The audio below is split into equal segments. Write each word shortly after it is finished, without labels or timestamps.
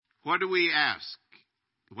What do we ask?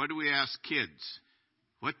 What do we ask kids?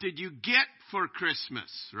 What did you get for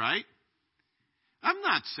Christmas, right? I'm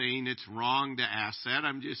not saying it's wrong to ask that.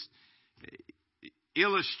 I'm just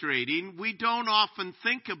illustrating. We don't often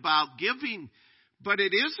think about giving, but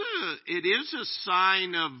it is a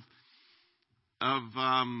sign of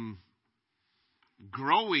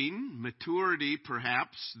growing, maturity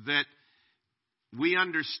perhaps, that we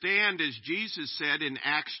understand, as Jesus said in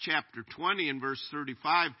Acts chapter 20 and verse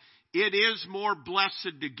 35, it is more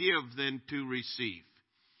blessed to give than to receive.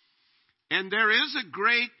 And there is a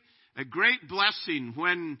great blessing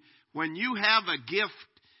when you have a gift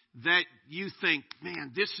that you think,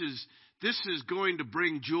 man, this is going to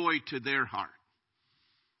bring joy to their heart.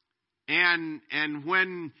 And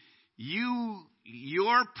when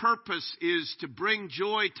your purpose is to bring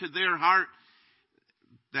joy to their heart,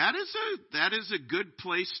 that is a good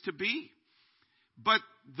place to be. But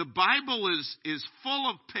the Bible is full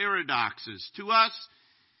of paradoxes. To us,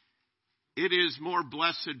 it is more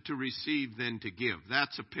blessed to receive than to give.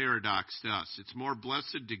 That's a paradox to us. It's more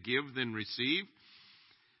blessed to give than receive.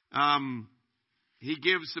 He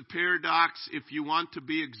gives the paradox, if you want to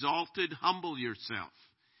be exalted, humble yourself.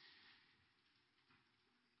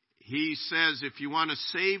 He says, if you want to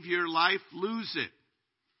save your life, lose it.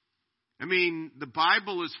 I mean, the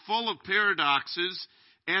Bible is full of paradoxes,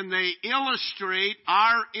 and they illustrate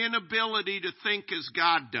our inability to think as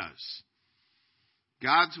God does.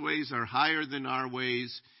 God's ways are higher than our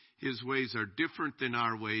ways. His ways are different than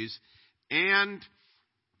our ways. And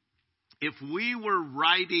if we were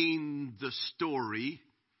writing the story,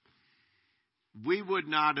 we would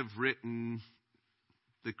not have written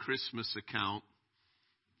the Christmas account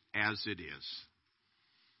as it is.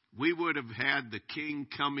 We would have had the king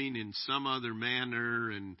coming in some other manner,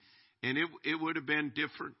 and it would have been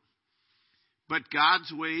different. But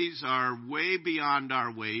God's ways are way beyond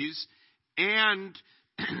our ways. And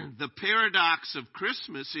the paradox of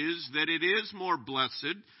Christmas is that it is more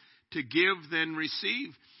blessed to give than receive.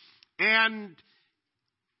 And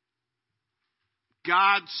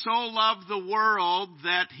God so loved the world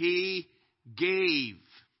that He gave.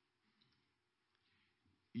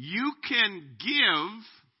 You can give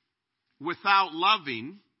without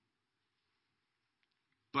loving,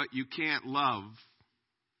 but you can't love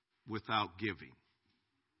without giving.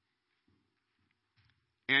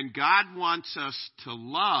 And God wants us to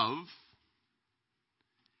love,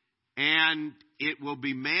 and it will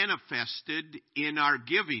be manifested in our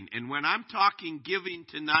giving. And when I'm talking giving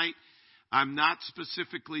tonight, I'm not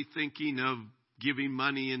specifically thinking of giving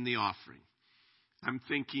money in the offering. I'm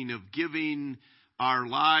thinking of giving our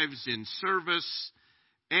lives in service.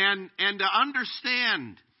 And to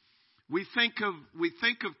understand, we think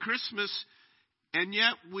of Christmas, and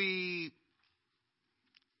yet we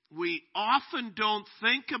often don't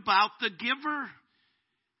think about the giver.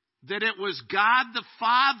 That it was God the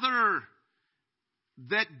Father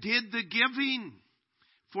that did the giving.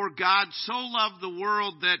 For God so loved the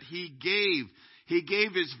world that He gave. He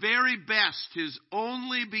gave His very best, His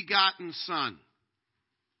only begotten Son.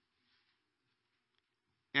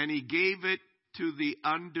 And He gave it to the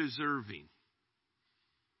undeserving.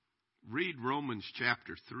 Read Romans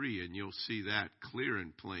chapter 3 and you'll see that clear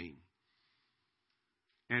and plain.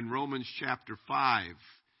 And Romans chapter 5,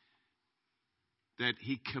 that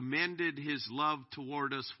He commended His love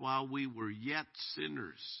toward us while we were yet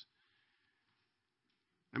sinners.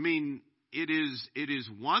 I mean, it is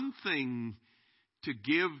one thing to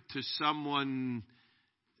give to someone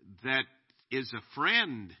that is a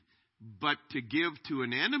friend, but to give to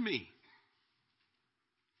an enemy.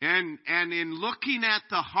 And in looking at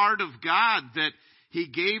the heart of God, that He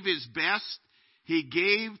gave His best, He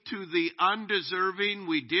gave to the undeserving.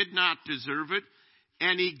 We did not deserve it.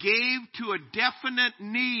 And He gave to a definite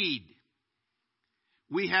need.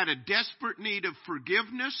 We had a desperate need of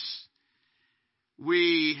forgiveness.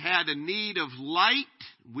 We had a need of light.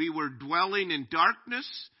 We were dwelling in darkness.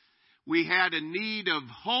 We had a need of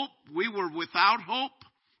hope. We were without hope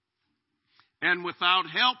and without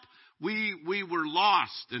help. We were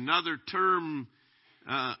lost. Another term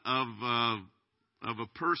of a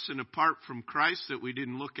person apart from Christ that we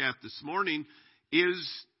didn't look at this morning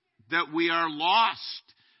is that we are lost.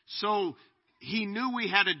 So He knew we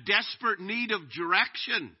had a desperate need of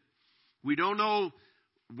direction. We don't know.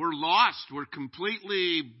 We're lost. We're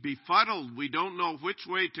completely befuddled. We don't know which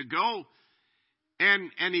way to go.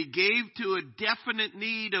 And He gave to a definite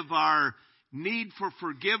need of our need for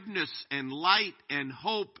forgiveness and light and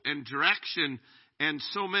hope and direction and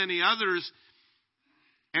so many others.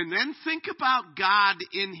 And then think about God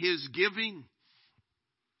in His giving.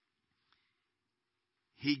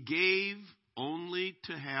 He gave only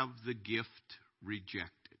to have the gift rejected.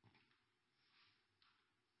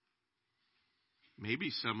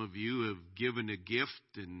 Maybe some of you have given a gift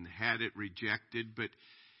and had it rejected, but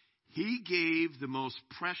he gave the most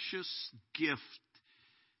precious gift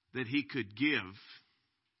that he could give,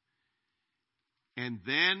 and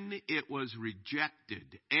then it was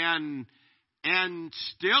rejected, and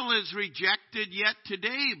still is rejected yet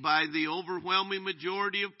today by the overwhelming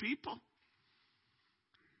majority of people.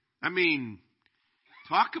 I mean,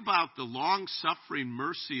 talk about the long-suffering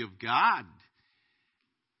mercy of God.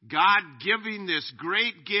 God giving this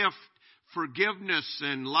great gift, forgiveness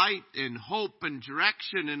and light and hope and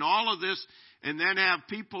direction and all of this, and then have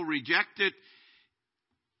people reject it.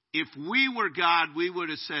 If we were God, we would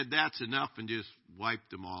have said that's enough and just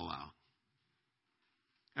wiped them all out.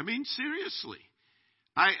 I mean, seriously.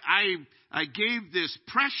 I gave this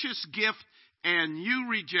precious gift and you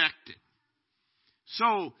reject it.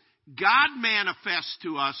 So God manifests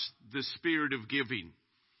to us the spirit of giving.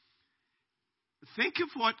 Think of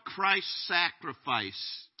what Christ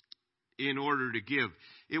sacrificed in order to give.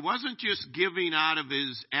 It wasn't just giving out of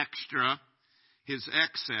his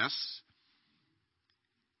excess,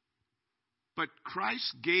 but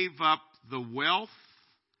Christ gave up the wealth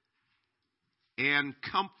and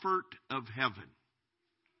comfort of heaven.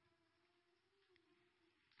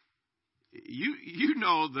 You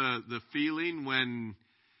know the feeling when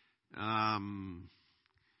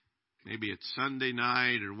maybe it's Sunday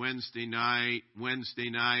night or Wednesday night,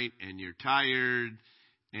 and you're tired,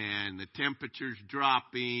 and the temperature's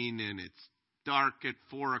dropping, and it's dark at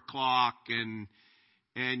 4 o'clock, and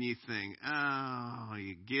you think, oh,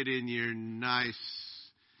 you get in your nice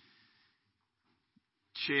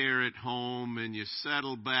chair at home, and you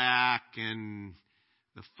settle back, and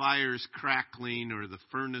the fire's crackling or the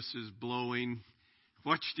furnace is blowing.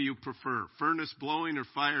 Which do you prefer, furnace blowing or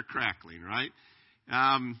fire crackling, right?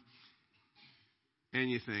 And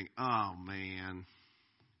you think, oh man,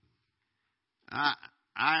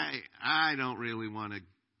 I don't really want to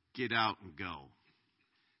get out and go.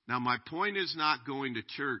 Now, my point is not going to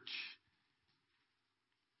church.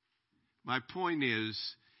 My point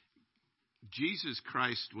is, Jesus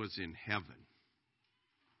Christ was in heaven.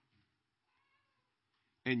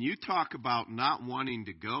 And you talk about not wanting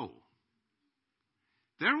to go.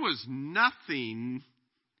 There was nothing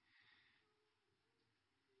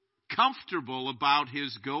comfortable about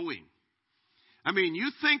his going. I mean,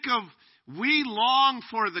 you think of, we long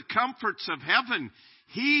for the comforts of heaven.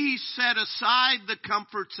 He set aside the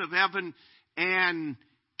comforts of heaven and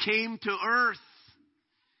came to earth.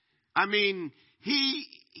 I mean, he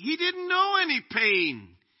didn't know any pain.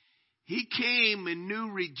 He came and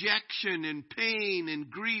knew rejection and pain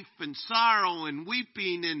and grief and sorrow and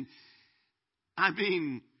weeping. And I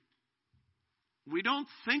mean, we don't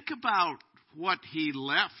think about what he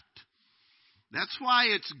left. That's why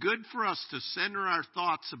it's good for us to center our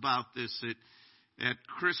thoughts about this at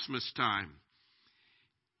Christmas time.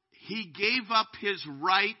 He gave up his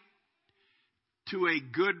right to a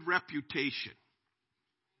good reputation.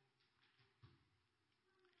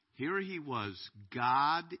 Here he was,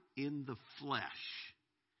 God in the flesh.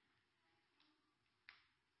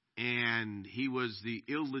 And he was the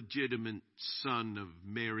illegitimate son of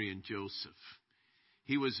Mary and Joseph.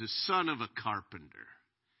 He was the son of a carpenter.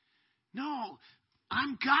 No,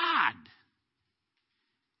 I'm God.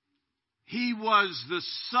 He was the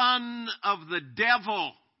son of the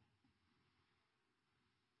devil.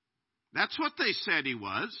 That's what they said he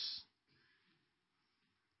was.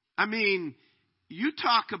 I mean, you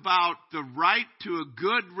talk about the right to a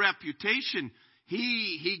good reputation.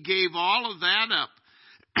 He gave all of that up.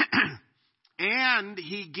 And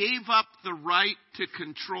he gave up the right to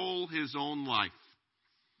control his own life.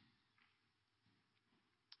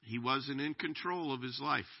 He wasn't in control of his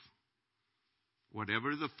life.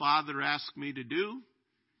 Whatever the Father asked me to do,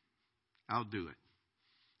 I'll do it.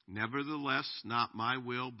 Nevertheless, not my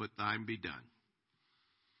will, but thine be done.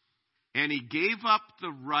 And he gave up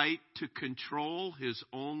the right to control his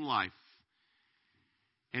own life.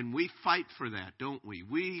 And we fight for that, don't we?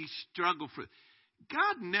 We struggle for...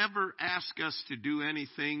 God never asked us to do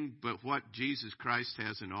anything but what Jesus Christ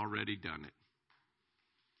hasn't already done it.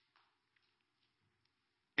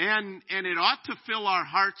 And it ought to fill our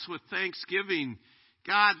hearts with thanksgiving.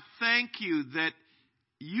 God, thank you that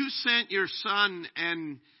you sent your Son,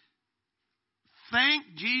 and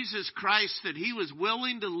thank Jesus Christ that he was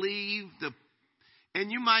willing to leave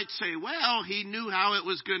and you might say, well, he knew how it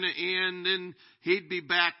was going to end and he'd be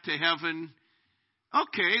back to heaven.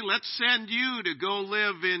 Okay, let's send you to go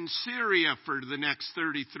live in Syria for the next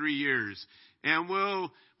 33 years. And we'll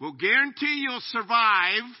guarantee you'll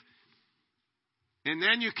survive. And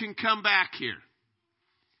then you can come back here.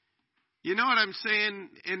 You know what I'm saying?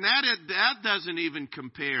 And that doesn't even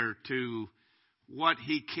compare to what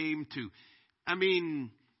he came to. I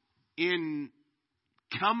mean, in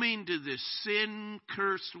coming to this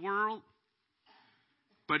sin-cursed world,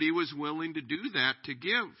 but he was willing to do that to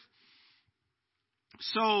give.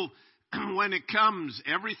 So, when it comes,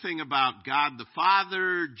 everything about God the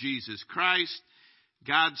Father, Jesus Christ,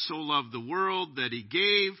 God so loved the world that he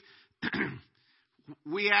gave,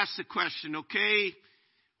 we ask the question, okay,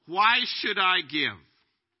 why should I give?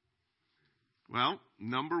 Well,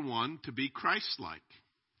 number one, to be Christ-like.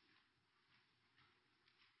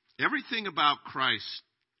 Everything about Christ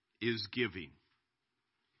is giving.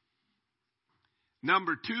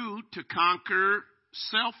 Number two, to conquer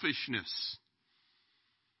selfishness.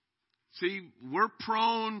 See, we're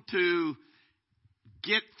prone to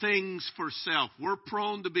get things for self. We're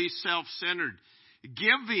prone to be self-centered.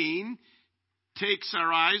 Giving takes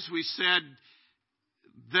our eyes. We said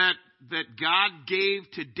that God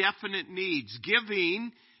gave to definite needs.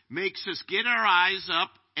 Giving makes us get our eyes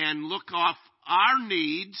up and look off our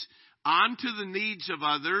needs onto the needs of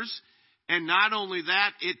others. And not only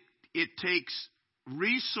that, it takes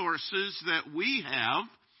resources that we have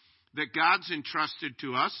that God's entrusted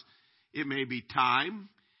to us. It may be time,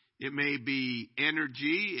 it may be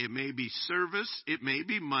energy, it may be service, it may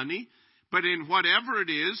be money, but in whatever it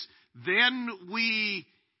is, then we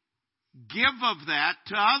give of that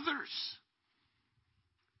to others.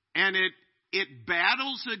 And it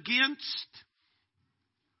battles against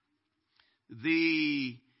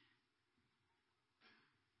the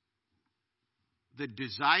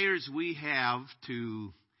desires we have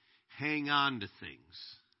to hang on to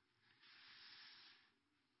things.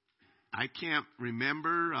 I can't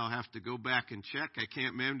remember. I'll have to go back and check. I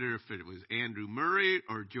can't remember if it was Andrew Murray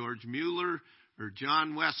or George Mueller or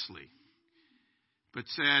John Wesley. But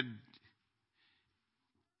said,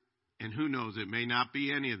 and who knows, it may not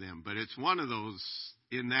be any of them, but it's one of those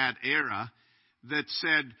in that era that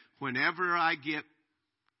said, whenever I get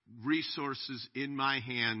resources in my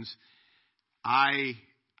hands, I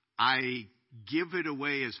give it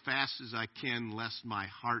away as fast as I can, lest my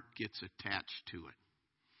heart gets attached to it.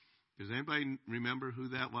 Does anybody remember who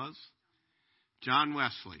that was? John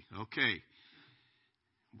Wesley. Okay.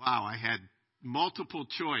 Wow, I had multiple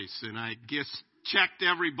choice, and I guess checked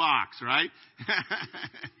every box, right?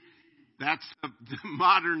 That's the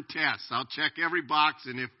modern test. I'll check every box,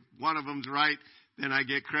 and if one of them's right, then I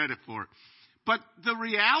get credit for it. But the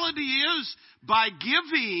reality is, by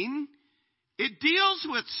giving, it deals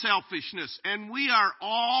with selfishness, and we are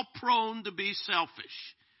all prone to be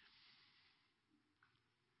selfish.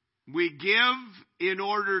 We give in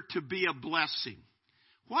order to be a blessing.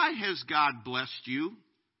 Why has God blessed you?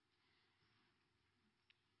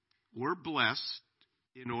 We're blessed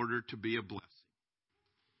in order to be a blessing.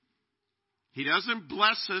 He doesn't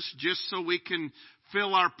bless us just so we can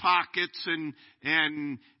fill our pockets and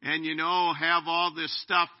have all this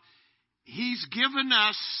stuff. He's given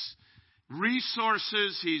us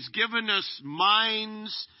resources. He's given us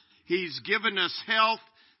minds. He's given us health.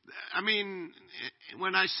 I mean,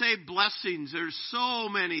 when I say blessings, there's so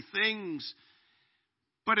many things.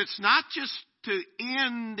 But it's not just to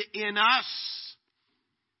end in us.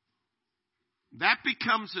 That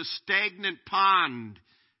becomes a stagnant pond.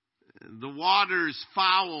 The water's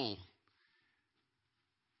foul.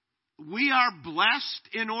 We are blessed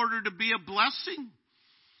in order to be a blessing.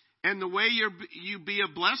 And the way you be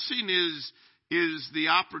a blessing is the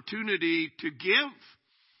opportunity to give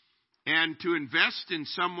and to invest in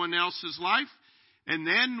someone else's life. And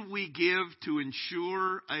then we give to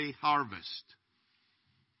ensure a harvest.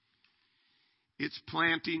 It's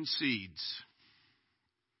planting seeds.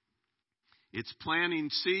 It's planting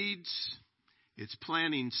seeds. It's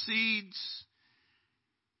planting seeds.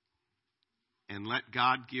 And let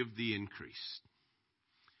God give the increase.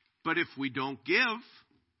 But if we don't give,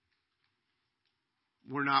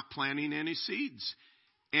 we're not planting any seeds.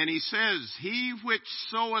 And he says, he which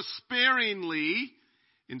soweth sparingly,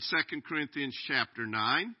 in 2 Corinthians chapter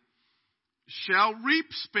 9, shall reap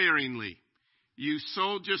sparingly. You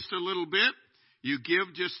sow just a little bit, you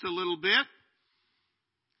give just a little bit,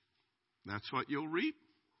 that's what you'll reap.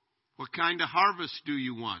 What kind of harvest do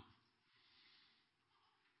you want?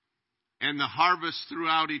 And the harvest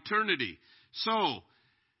throughout eternity. So,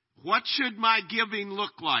 what should my giving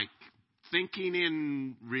look like? Thinking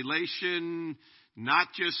in relation not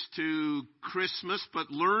just to Christmas,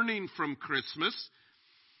 but learning from Christmas.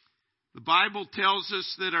 The Bible tells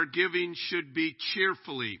us that our giving should be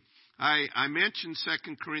cheerfully. I mentioned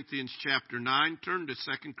 2 Corinthians chapter 9. Turn to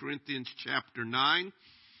 2 Corinthians chapter 9.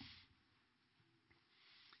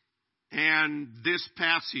 And this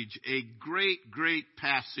passage, a great, great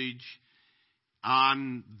passage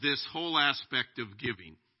on this whole aspect of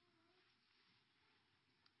giving.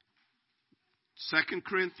 2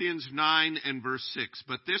 Corinthians 9 and verse 6.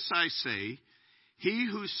 But this I say, he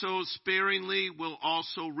who sows sparingly will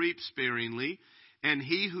also reap sparingly, and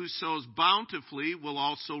he who sows bountifully will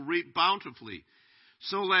also reap bountifully.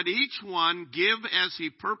 So let each one give as he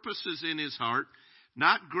purposes in his heart,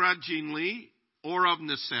 not grudgingly or of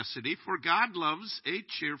necessity, for God loves a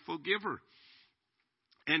cheerful giver.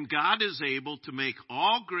 And God is able to make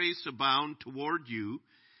all grace abound toward you,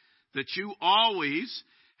 that you always,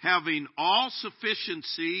 having all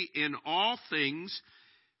sufficiency in all things,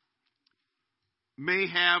 may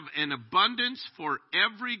have an abundance for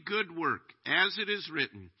every good work, as it is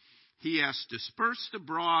written, he has dispersed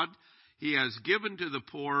abroad, he has given to the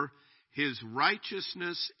poor, his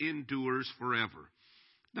righteousness endures forever.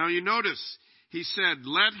 Now you notice, he said,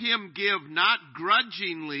 let him give not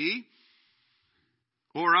grudgingly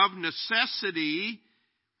or of necessity,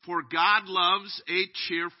 for God loves a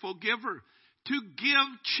cheerful giver. To give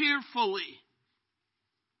cheerfully.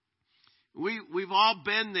 We've all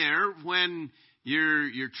been there when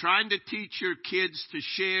you're trying to teach your kids to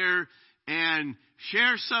share and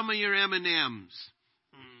share some of your M&Ms.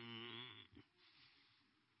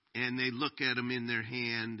 And they look at them in their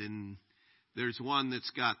hand, and there's one that's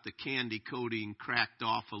got the candy coating cracked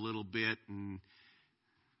off a little bit, and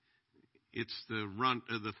it's the runt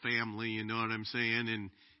of the family, you know what I'm saying?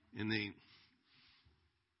 And they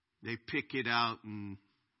pick it out and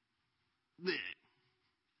bleh.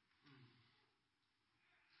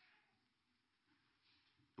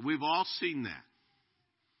 We've all seen that.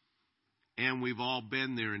 And we've all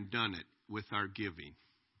been there and done it with our giving.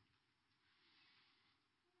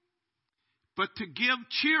 But to give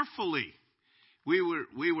cheerfully. We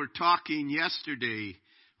were talking yesterday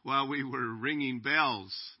while we were ringing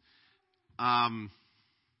bells.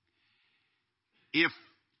 If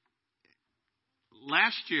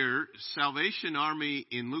last year, Salvation Army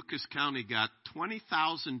in Lucas County got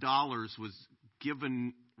 $20,000 was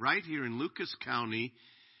given right here in Lucas County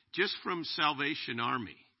just from Salvation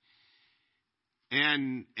Army.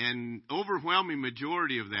 And overwhelming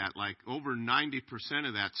majority of that, like over 90%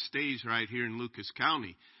 of that, stays right here in Lucas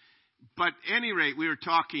County. But at any rate, we were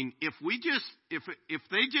talking, if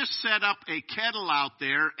they just set up a kettle out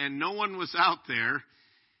there and no one was out there,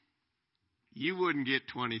 you wouldn't get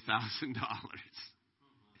 $20,000.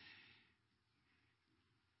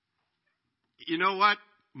 You know what?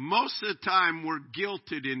 Most of the time we're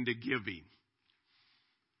guilted into giving.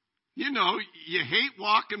 You know, you hate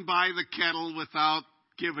walking by the kettle without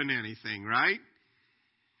giving anything, right?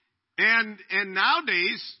 And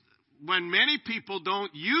nowadays, when many people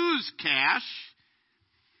don't use cash,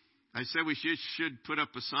 I said we should put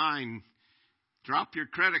up a sign, drop your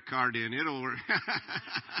credit card in, it'll work.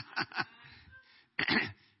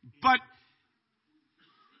 But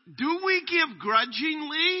do we give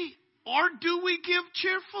grudgingly or do we give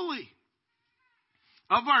cheerfully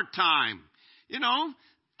of our time? You know,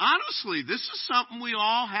 honestly, this is something we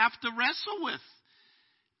all have to wrestle with.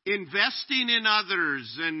 Investing in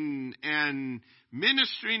others and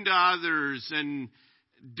ministering to others, and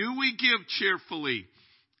do we give cheerfully?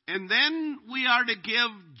 And then we are to give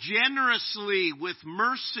generously with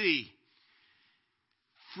mercy.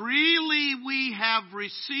 Freely we have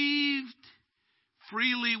received,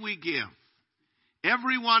 freely we give.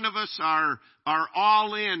 Every one of us are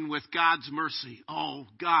all in with God's mercy. Oh,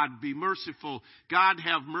 God, be merciful. God,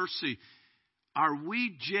 have mercy. Are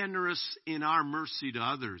we generous in our mercy to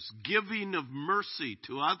others? Giving of mercy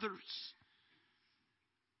to others?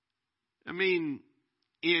 I mean,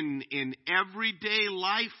 in everyday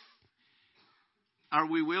life, are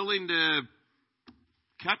we willing to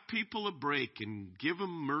cut people a break and give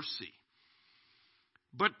them mercy?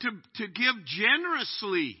 But to give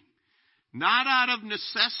generously, not out of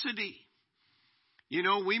necessity. You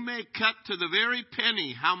know, we may cut to the very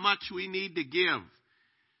penny how much we need to give.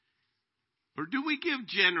 Or do we give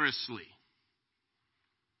generously?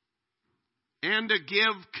 And to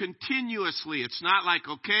give continuously. It's not like,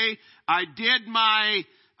 okay, I did my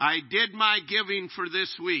giving for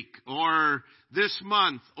this week or this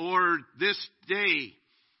month or this day.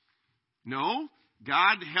 No,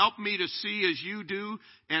 God, help me to see as you do,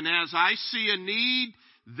 and as I see a need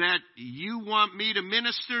that you want me to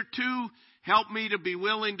minister to, help me to be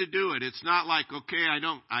willing to do it. It's not like, okay,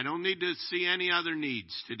 I don't need to see any other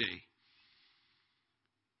needs today.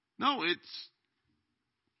 No, it's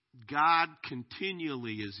God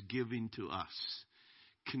continually is giving to us,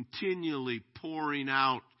 continually pouring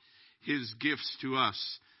out His gifts to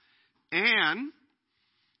us. And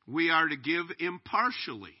we are to give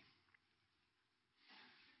impartially.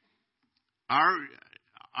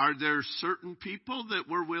 Are there certain people that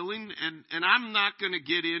we're willing, and I'm not going to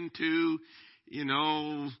get into,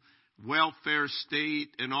 welfare state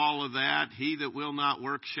and all of that. He that will not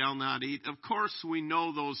work shall not eat. Of course, we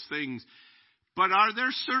know those things. But are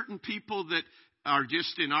there certain people that are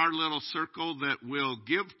just in our little circle that we'll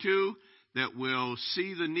give to, that we'll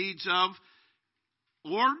see the needs of?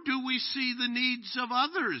 Or do we see the needs of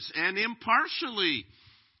others and impartially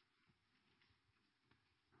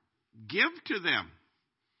give to them?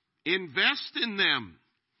 Invest in them.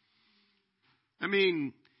 I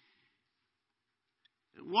mean,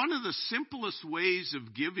 one of the simplest ways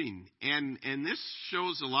of giving, and this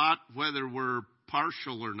shows a lot whether we're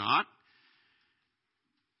partial or not,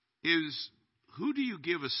 is who do you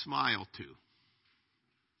give a smile to?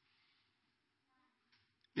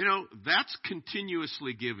 That's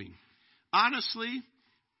continuously giving. Honestly,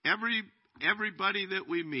 everybody that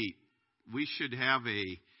we meet, we should have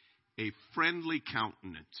a friendly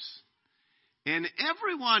countenance. And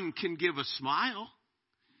everyone can give a smile.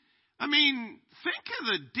 I mean, think of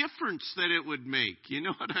the difference that it would make. You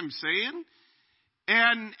know what I'm saying?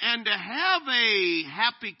 And to have a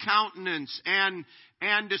happy countenance and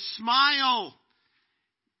to smile,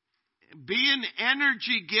 be an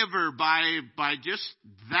energy giver by just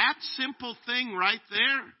that simple thing right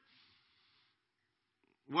there.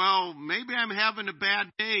 Well, maybe I'm having a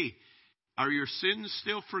bad day. Are your sins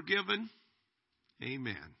still forgiven?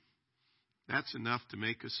 Amen. That's enough to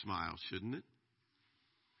make us smile, shouldn't it?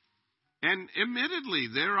 And admittedly,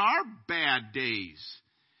 there are bad days.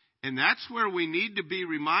 And that's where we need to be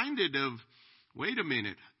reminded of, wait a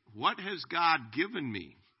minute, what has God given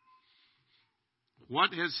me?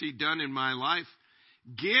 What has He done in my life?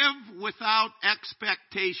 Give without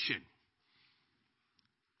expectation.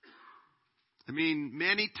 I mean,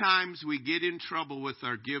 many times we get in trouble with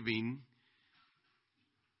our giving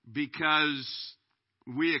because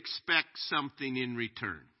we expect something in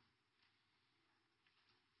return.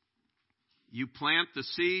 You plant the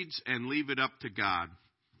seeds and leave it up to God.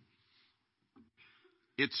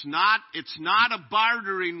 It's not a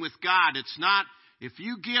bartering with God. It's not, if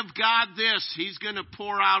you give God this, He's going to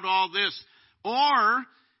pour out all this. Or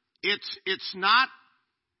it's not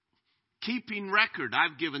keeping record.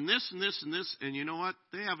 I've given this and this and this, and you know what?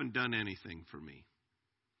 They haven't done anything for me.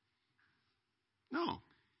 No.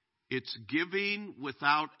 It's giving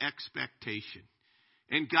without expectation.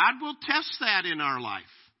 And God will test that in our life.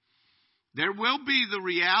 There will be the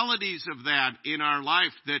realities of that in our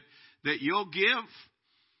life that you'll give.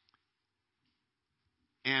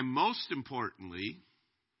 And most importantly,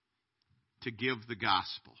 to give the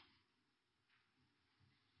gospel.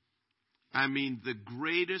 I mean, the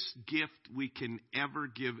greatest gift we can ever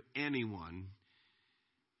give anyone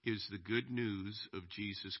is the good news of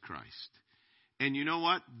Jesus Christ. And you know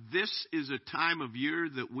what? This is a time of year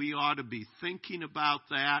that we ought to be thinking about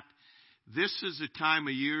that. This is a time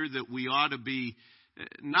of year that we ought to be,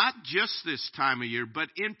 not just this time of year, but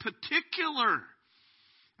in particular.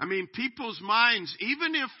 I mean, people's minds,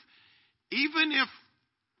 even if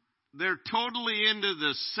they're totally into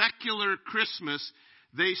the secular Christmas,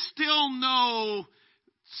 they still know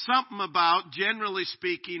something about, generally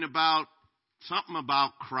speaking, about something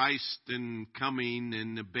about Christ and coming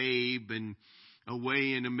and the babe and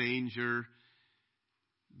away in a manger.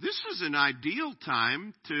 This is an ideal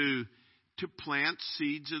time to plant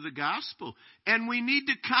seeds of the gospel. And we need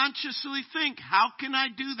to consciously think, how can I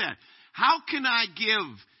do that? How can I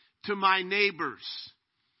give to my neighbors?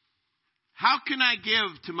 How can I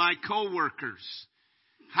give to my coworkers?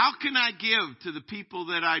 How can I give to the people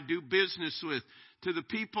that I do business with, to the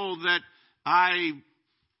people that I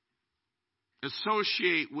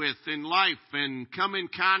associate with in life and come in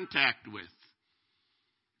contact with?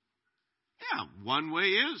 Yeah, one way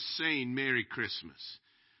is saying Merry Christmas.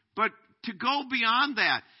 But to go beyond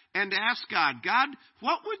that and to ask God,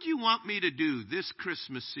 what would you want me to do this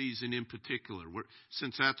Christmas season in particular?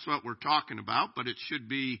 Since that's what we're talking about, but it should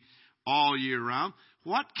be all year round.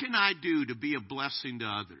 What can I do to be a blessing to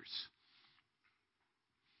others?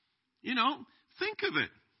 Think of it.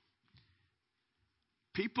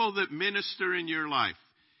 People that minister in your life.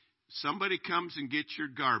 Somebody comes and gets your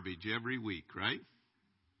garbage every week, right?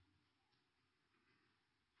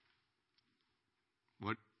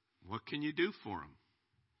 What can you do for them?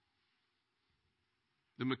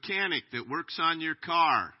 The mechanic that works on your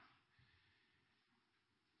car.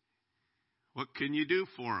 What can you do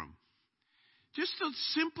for them? Just a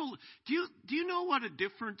simple. Do you know what a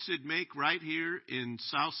difference it'd make right here in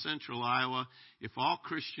South Central Iowa if all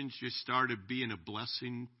Christians just started being a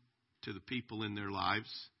blessing to the people in their lives?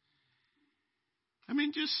 I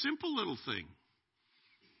mean, just simple little thing.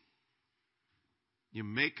 You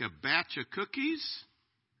make a batch of cookies,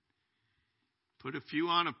 put a few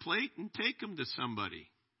on a plate, and take them to somebody.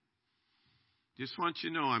 Just want you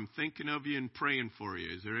to know I'm thinking of you and praying for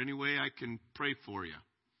you. Is there any way I can pray for you?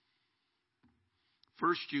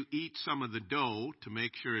 First, you eat some of the dough to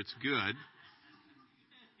make sure it's good.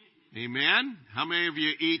 Amen? How many of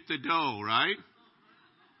you eat the dough, right?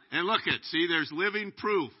 And look at, see, there's living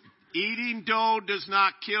proof. Eating dough does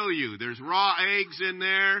not kill you. There's raw eggs in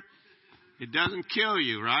there. It doesn't kill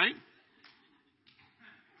you, right?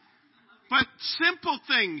 But simple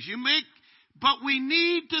things you make, but we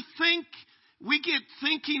need to think. We get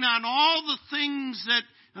thinking on all the things that,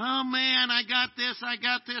 oh man, I got this.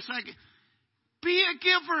 Be a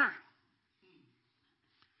giver.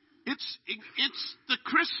 It's the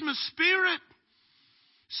Christmas spirit.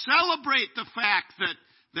 Celebrate the fact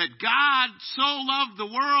that God so loved the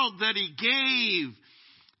world that He gave.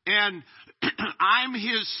 And I'm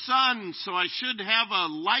His son, so I should have a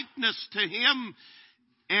likeness to Him.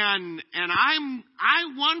 And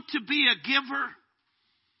I want to be a giver.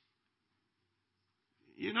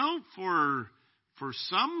 You know, for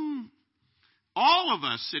some, all of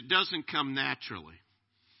us, it doesn't come naturally.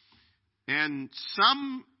 And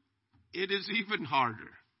some, it is even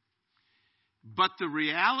harder. But the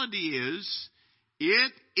reality is,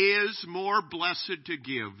 it is more blessed to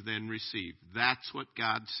give than receive. That's what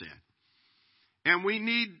God said. And we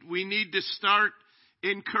need to start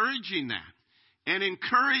encouraging that. And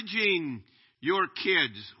encouraging your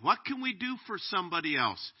kids. What can we do for somebody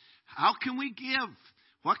else? How can we give?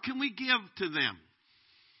 What can we give to them?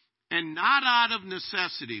 And not out of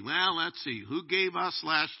necessity. Well, let's see. Who gave us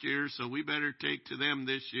last year, so we better take to them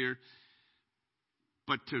this year.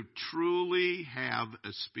 But to truly have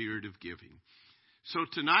a spirit of giving. So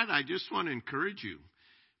tonight, I just want to encourage you.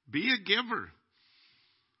 Be a giver.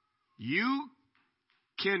 You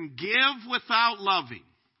can give without loving.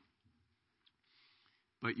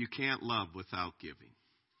 But you can't love without giving.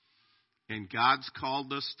 And God's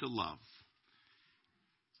called us to love.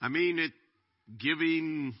 I mean,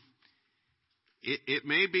 it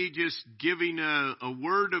may be just giving a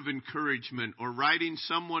word of encouragement or writing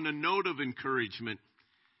someone a note of encouragement.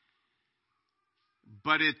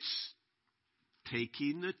 But it's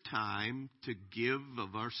taking the time to give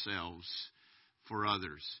of ourselves for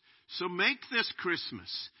others. So make this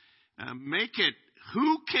Christmas. Make it,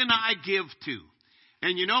 who can I give to?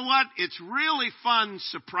 And you know what? It's really fun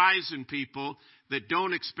surprising people that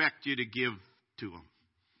don't expect you to give to them.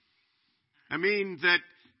 I mean, that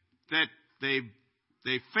they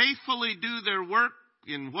faithfully do their work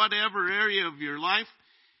in whatever area of your life.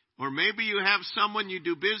 Or maybe you have someone you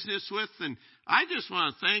do business with, and I just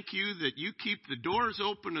want to thank you that you keep the doors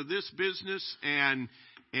open of this business, and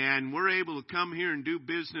we're able to come here and do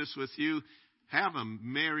business with you. Have a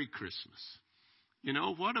Merry Christmas. You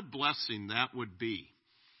know, what a blessing that would be.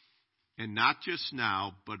 And not just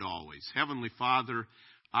now, but always. Heavenly Father,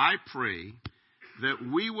 I pray that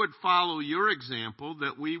we would follow your example,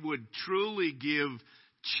 that we would truly give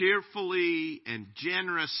cheerfully and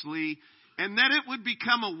generously, and that it would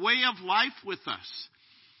become a way of life with us.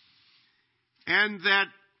 And that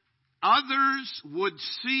others would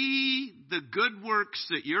see the good works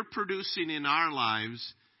that you're producing in our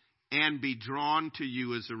lives and be drawn to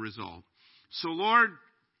you as a result. So, Lord,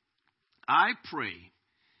 I pray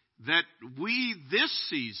that we, this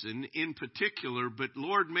season in particular, but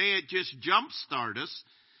Lord, may it just jumpstart us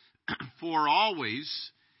for always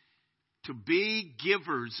to be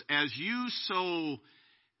givers as you so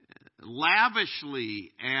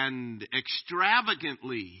lavishly and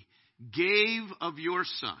extravagantly gave of your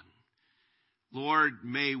Son. Lord,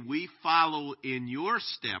 may we follow in your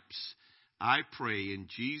steps. I pray in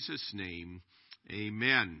Jesus' name,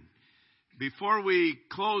 amen. Before we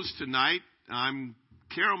close tonight,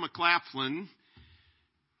 Carol McLaughlin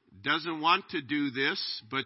doesn't want to do this, but